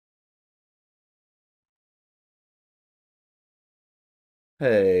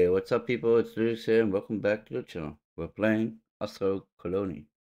Hey, what's up people? It's Luis here and welcome back to the channel. We're playing Astro Colony.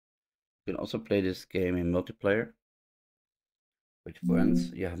 You can also play this game in multiplayer with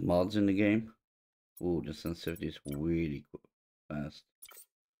friends. You have mods in the game. Ooh, the sensitivity is really cool. Fast.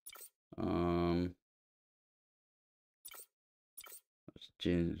 Let's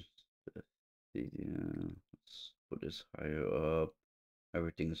change let's put this higher up.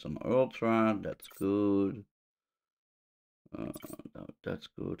 Everything is on ultra, that's good. No, that's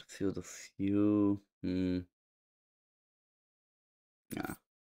good. Field of view. Yeah.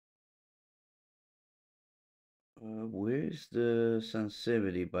 Where's the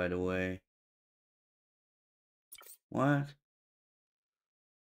sensitivity, by the way? What?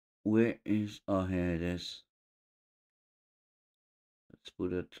 Where is... Oh, here it is. Let's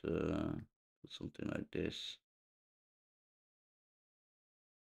put it something like this.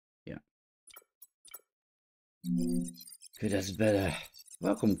 Yeah. Okay, that's better.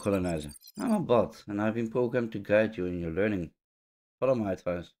 Welcome, colonizer. I'm a bot, and I've been programmed to guide you in your learning. Follow my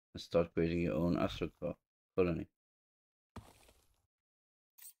advice and start creating your own astro colony.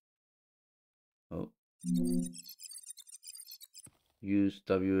 Oh. Use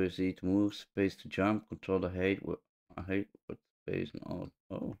WSD to move, space to jump, control the height with space and all.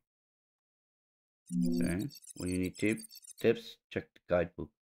 Oh. Okay. When you need tips, check the guidebook.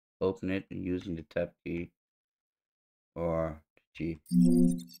 Open it using the tab key or G.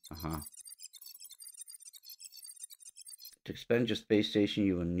 To expand your space station,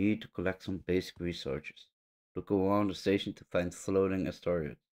 you will need to collect some basic resources. Look around the station to find floating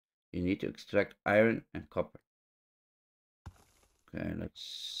asteroids. You need to extract iron and copper. Okay, let's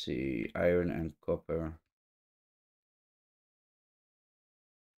see. Iron and copper.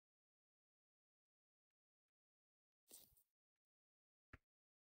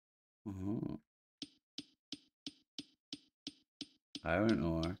 Iron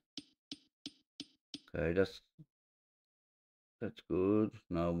ore. Okay, that's good.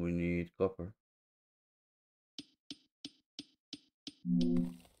 Now we need copper.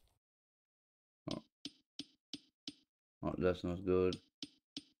 Oh, that's not good.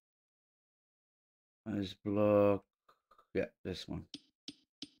 Ice block. Yeah, this one.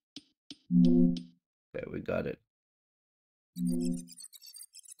 Okay, we got it.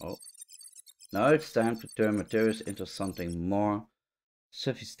 Oh. Now it's time to turn materials into something more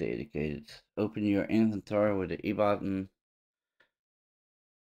sophisticated. Open your inventory with the E button.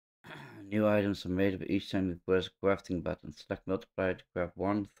 New items are made up each time you press a crafting button. Select multiply to craft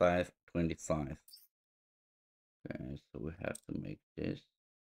 1, 5, 25. Okay, so we have to make this.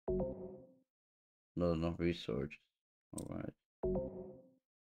 Not enough resources. Alright.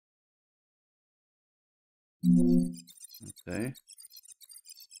 Okay.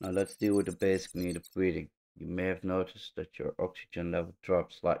 Now let's deal with the basic need of breathing. You may have noticed that your oxygen level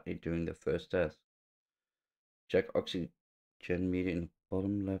dropped slightly during the first test. Check oxygen meter in the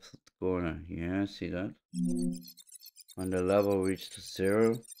bottom left corner. Yeah, see that? When the level reaches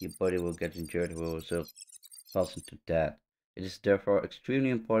 0, your body will get injured and will result into death. It is therefore extremely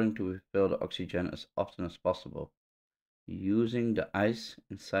important to refill the oxygen as often as possible. Using the ice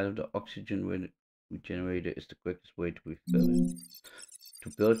inside of the oxygen regenerator is the quickest way to refill it. To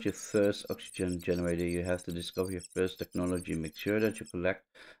build your first oxygen generator, you have to discover your first technology. Make sure that you collect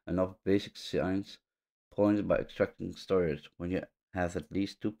enough basic science points by extracting storage. When you have at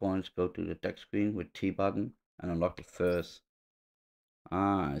least 2 points, go to the text screen with T button and unlock the first.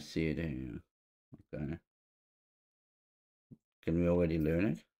 Ah, I see it here. Okay. Can we already learn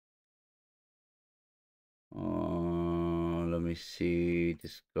it? Let me see.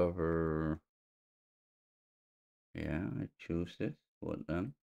 Discover. Yeah, I choose it. What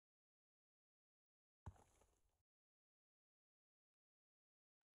then?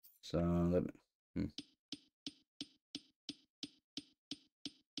 So let me.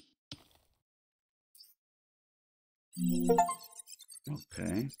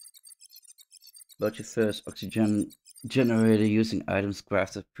 Okay. Build your first oxygen generator using items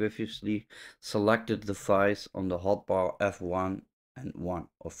crafted previously. Select the device on the hotbar F1 and 1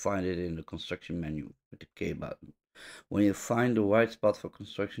 or find it in the construction menu with the K button. When you find the right spot for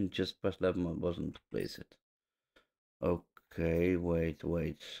construction, just press left button to place it. Okay, wait.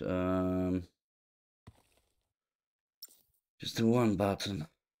 Just the one button.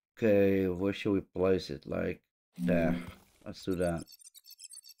 Okay, where should we place it? Like there. Let's do that.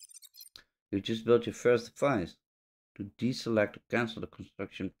 You just built your first device. To deselect or cancel the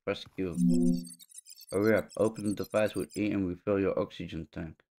construction, press Q. Hurry up, open the device with E and refill your oxygen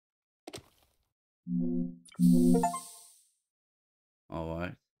tank.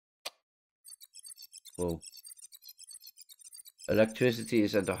 Alright. Whoa. Electricity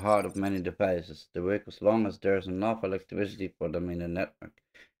is at the heart of many devices. They work as long as there is enough electricity for them in the network.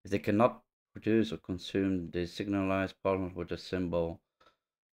 If they cannot produce or consume, they signalize problems with a symbol.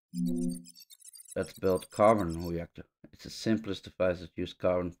 Let's build carbon reactor. It's the simplest device that uses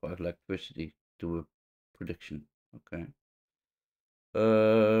carbon for electricity to production. Okay.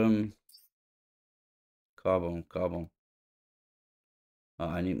 Carbon. Oh,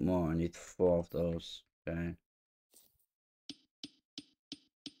 I need more. I need 4 of those. Okay.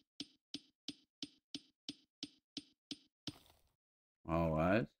 All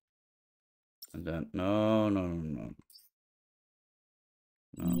right. And then no.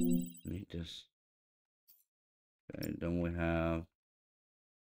 Need this. Okay. Then we have.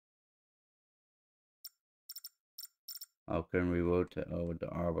 How can we rotate over the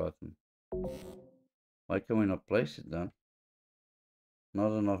R button? Why can we not place it then?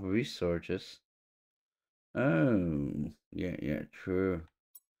 Not enough resources. Oh, yeah, true.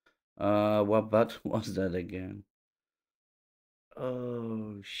 What button was that again?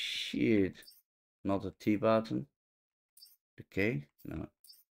 Oh, shit. Not the T button? The K? No.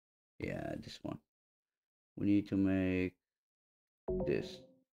 Yeah, this one. We need to make this.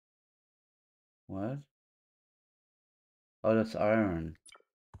 What? Oh, that's iron.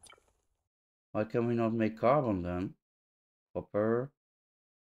 Why can we not make carbon then? Copper.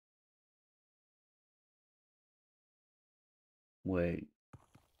 Wait.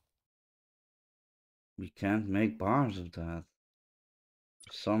 We can't make bars of that.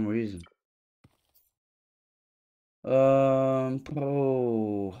 For some reason. Oh,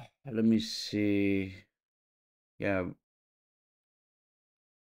 let me see. Yeah.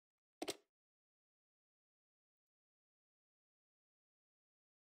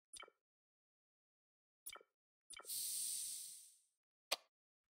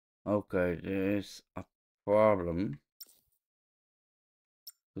 Okay, there's a problem.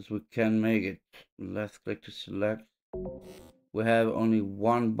 Because we can make it. Left click to select. We have only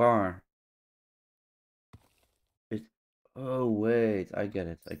 1 bar. It. Oh, wait. I get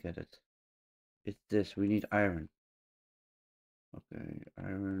it. It's this. We need iron. Okay,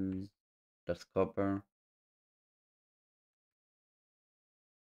 iron. That's copper.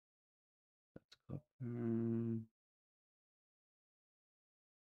 That's copper.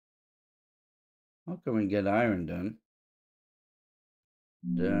 How can we get iron then?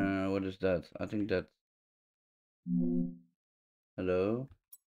 What is that? I think that. Hello?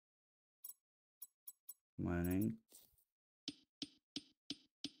 Mining.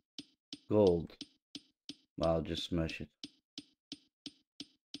 Gold. Well, I'll just smash it.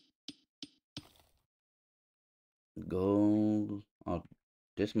 Gold. Oh,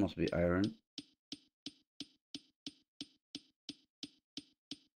 this must be iron.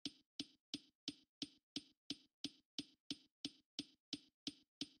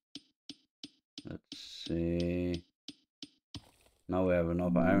 Let's see. Now we have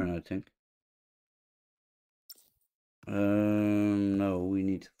enough iron, I think. No, we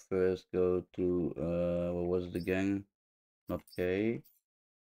need to first go to, what was it again? Not K,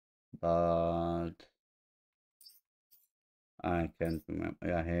 but I can't remember.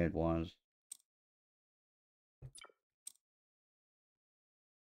 Yeah, here it was.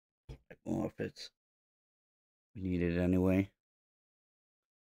 More of it. We need it anyway.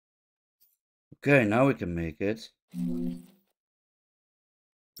 Okay, now we can make it. And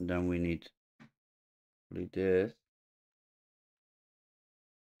then we need this.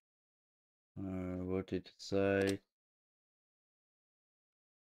 What did it say?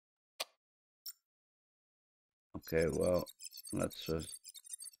 Okay, well, let's just.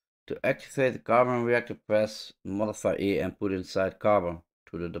 To activate the carbon reactor, press modify E and put inside carbon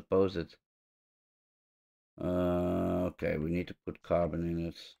to the deposit. Okay, we need to put carbon in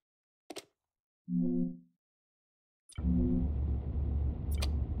it.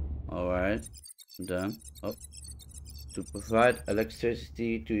 Alright, done. Oh. To provide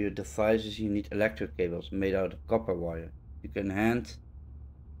electricity to your devices, you need electric cables made out of copper wire. You can hand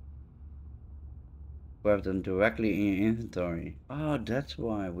grab them directly in your inventory. Oh, that's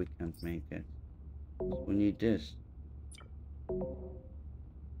why we can't make it. We need this.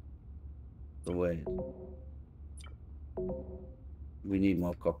 So wait. We need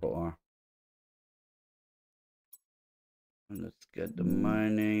more copper ore. And let's get the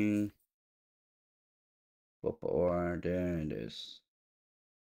mining. Copper ore, there it is.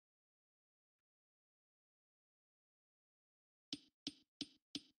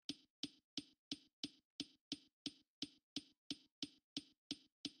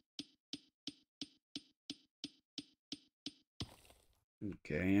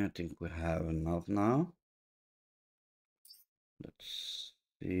 Okay, I think we have enough now. Let's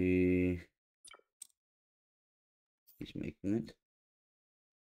see. He's making it.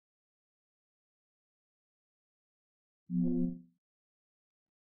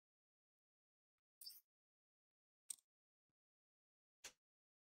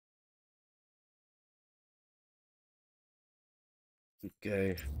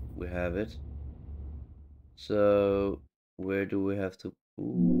 Okay, we have it. So where do we have to?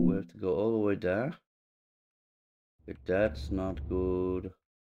 Ooh, we have to go all the way there. If that's not good.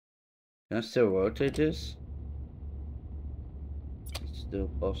 Can I still rotate this? It's still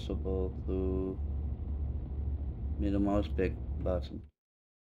possible to middle mouse pick button.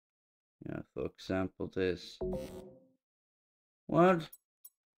 Yeah, for example, this. What?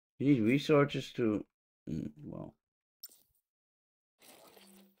 You need resources to. Well,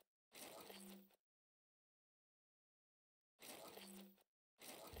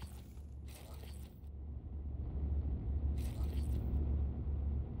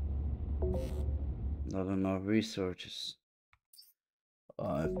 not enough resources.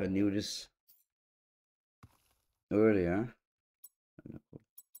 If I knew this earlier.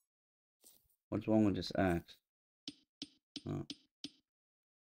 What's wrong with this axe? Oh.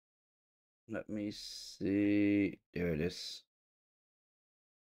 Let me see. There it is.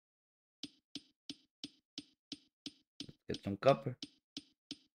 Get some copper.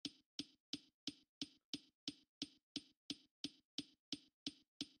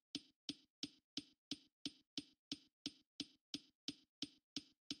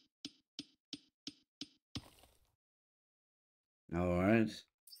 All right.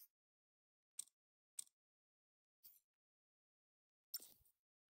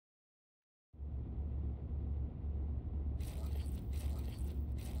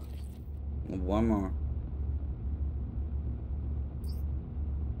 One more.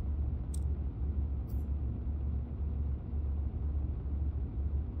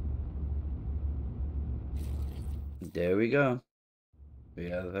 There we go. We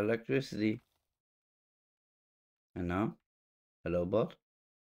have electricity. And now? Hello, bot.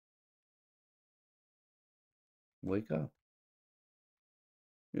 Wake up.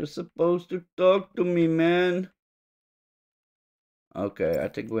 You're supposed to talk to me, man. Okay, I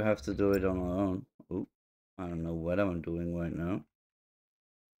think we have to do it on our own. Oop. I don't know what I'm doing right now.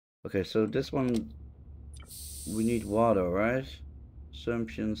 Okay, so this one, we need water, right?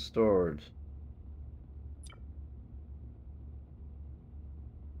 Consumption stored.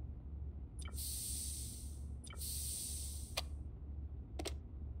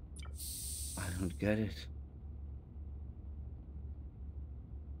 I don't get it.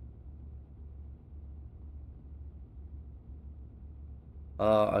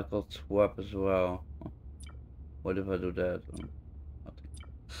 I got swap as well. What if I do that? Nothing.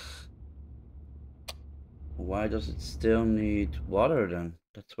 Why does it still need water then?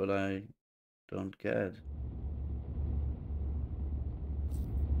 That's what I don't get.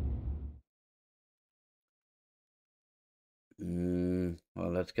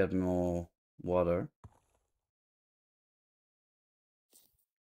 Well, let's get more water.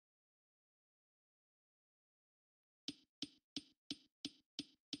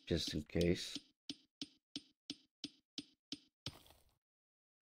 Just in case.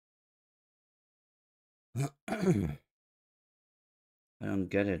 I don't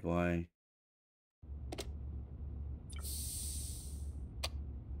get it, why?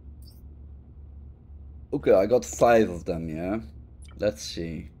 Okay, I got 5 of them, yeah? Let's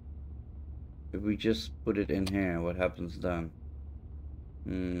see. If we just put it in here, what happens then?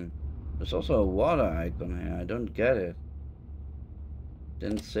 There's also a water icon here, I don't get it.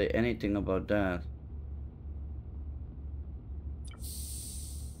 Didn't say anything about that.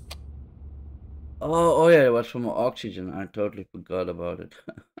 Oh yeah, it was from oxygen, I totally forgot about it.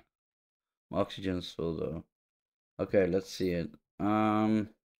 My oxygen is full though. Okay, let's see it.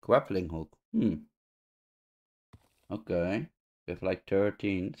 Grappling hook. Okay. We have like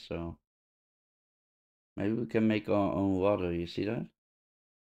 13, so maybe we can make our own water. You see that?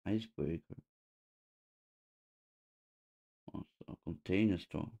 Icebreaker. Also, container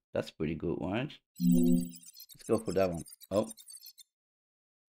store. That's pretty good, right? Let's go for that one. Oh.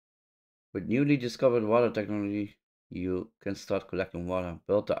 With newly discovered water technology, you can start collecting water.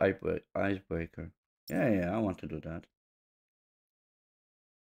 Build the icebreaker. Yeah, I want to do that.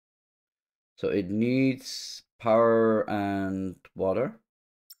 So it needs power and water.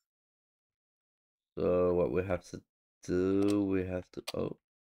 So what we have to do, we have to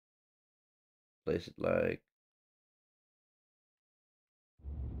place it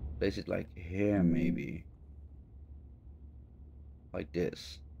like here maybe. Like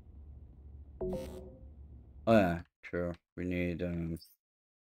this. Oh yeah, sure. We need those.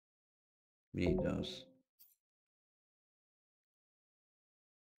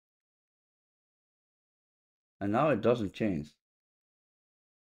 And now it doesn't change.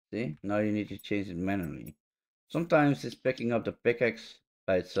 See? Now you need to change it manually. Sometimes it's picking up the pickaxe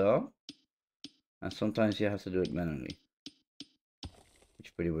by itself, and sometimes you have to do it manually. Which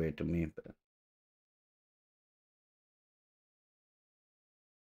is pretty weird to me, but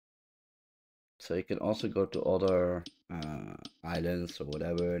so you can also go to other islands or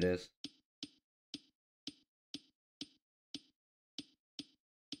whatever it is.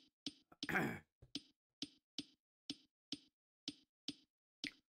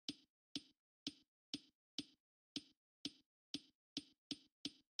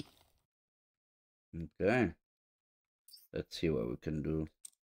 Okay. Let's see what we can do.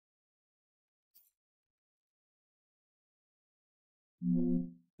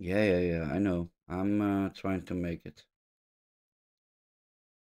 Yeah, I know. I'm trying to make it.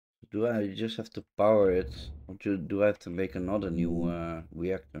 Do I just have to power it? Or do I have to make another new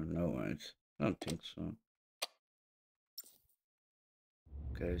reactor? No, right? I don't think so.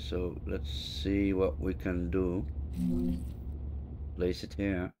 Okay, so let's see what we can do. Place it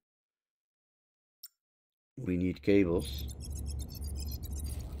here. We need cables.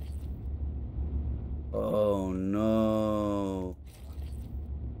 Oh no.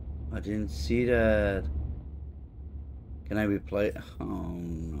 I didn't see that. Can I replay? Oh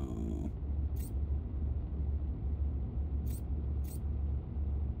no.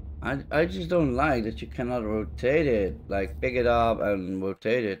 I just don't like that you cannot rotate it. Like pick it up and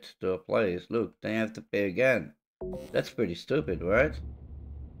rotate it to a place. Look, then you have to pay again. That's pretty stupid, right?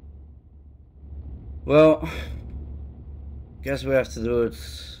 Well, guess we have to do it.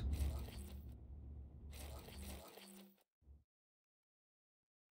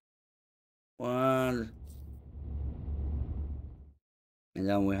 One. And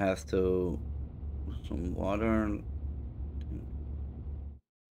then we have to some water.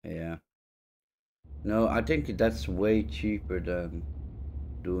 Yeah. No, I think that's way cheaper than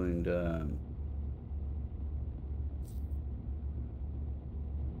doing the.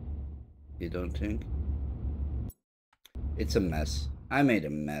 You don't think? It's a mess. I made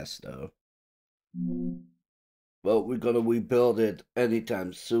a mess though. Well, we're gonna rebuild it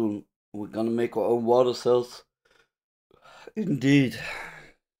anytime soon. We're gonna make our own water cells. Indeed.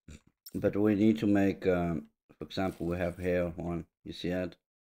 But we need to make, for example, we have here one. You see that?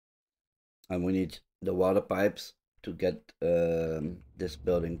 And we need the water pipes to get this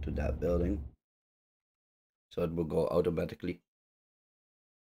building to that building. So it will go automatically.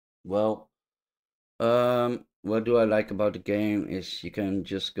 Well, what do I like about the game is you can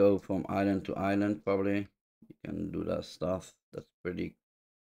just go from island to island, probably. You can do that stuff. That's pretty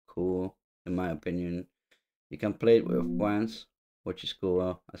cool, in my opinion. You can play it with friends, which is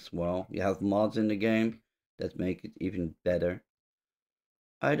cool as well. You have mods in the game that make it even better.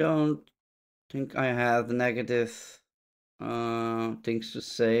 I don't think I have negative things to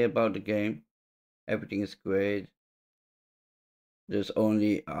say about the game. Everything is great. There's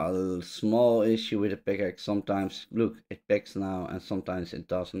only a small issue with the pickaxe. Sometimes, look, it picks now and sometimes it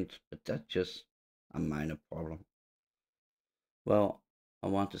doesn't, but that's just a minor problem. Well, I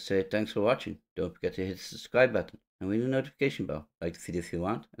want to say thanks for watching. Don't forget to hit the subscribe button and ring the notification bell. Like the video if you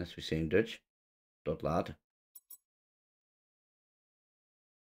want, and as we say in Dutch, tot later.